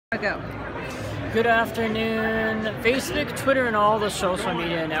Go. Good afternoon, Facebook, Twitter, and all the social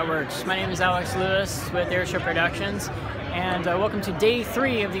media networks. My name is Alex Lewis with Airshow Productions, and welcome to Day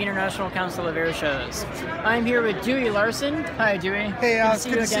 3 of the International Council of Airshows. I'm here with Dewey Larson. Hi, Dewey. Hey, Alex.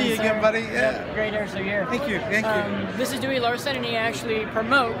 Good to see you again, buddy. Yeah. Great airshow here. Thank you. Thank you. This is Dewey Larson, and he actually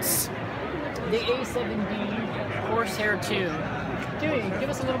promotes the A7D Corsair 2. Dewey, give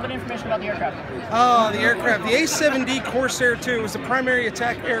us a little bit of information about the aircraft. Oh, the aircraft. The A7D Corsair 2 was the primary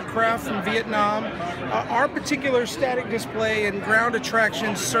attack aircraft from Vietnam. Our particular static display and ground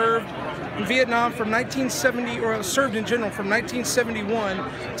attraction served in Vietnam from 1970, or served in general from 1971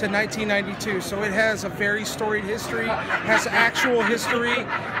 to 1992. So it has a very storied history, has actual history,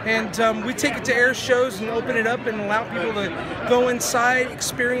 and we take it to air shows and open it up and allow people to go inside,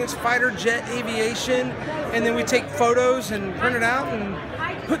 experience fighter jet aviation, and then we take photos and print it out and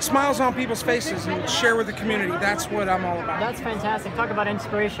put smiles on people's faces and share with the community. That's what I'm all about. That's fantastic. Talk about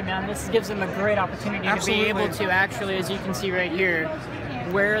inspiration, man. This gives them a great opportunity to be able to actually, as you can see right here,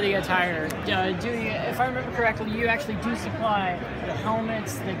 wear the attire. Dewey, if I remember correctly, you actually do supply the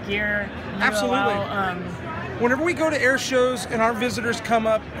helmets, the gear. Absolutely. Whenever we go to air shows and our visitors come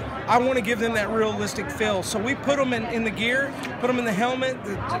up, I want to give them that realistic feel. So we put them in the gear, put them in the helmet,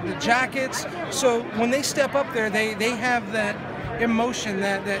 the jackets. So when they step up there, they have that emotion,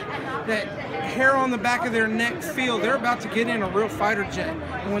 that hair on the back of their neck feel. They're about to get in a real fighter jet.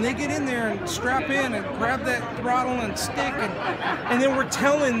 And when they get in there and strap in and grab that throttle and stick, and then we're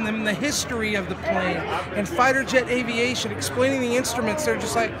telling them the history of the plane and fighter jet aviation, explaining the instruments, they're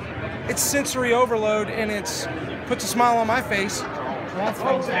just like, it's sensory overload, and it's puts a smile on my face. That's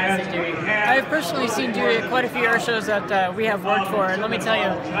fantastic, Dewey. I've personally seen Dewey at quite a few air shows that we have worked for, and let me tell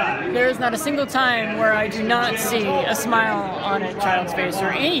you, there is not a single time where I do not see a smile on a child's face, or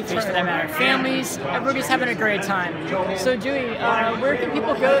any face for that matter. Families, everybody's having a great time. So Dewey, where can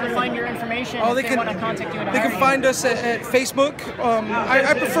people go to find your information if they want to contact you? They can find us at Facebook.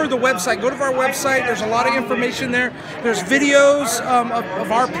 I prefer the website. Go to our website. There's a lot of information there. There's videos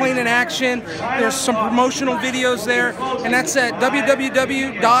of our plane in action. There's some promotional videos there, and that's at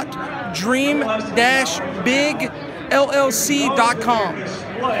www.DreamBIG.LLC.com.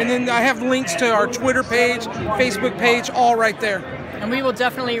 And then I have links to our Twitter page, Facebook page, all right there. And we will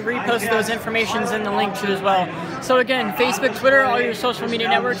definitely repost those informations in the link too as well. So again, Facebook, Twitter, all your social media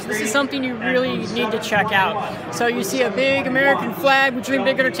networks, this is something you really need to check out. So you see a big American flag with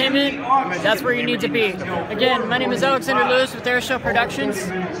DreamBIG Entertainment, that's where you need to be. Again, my name is Alexander Lewis with Airshow Productions.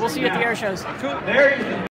 We'll see you at the air shows. Cool.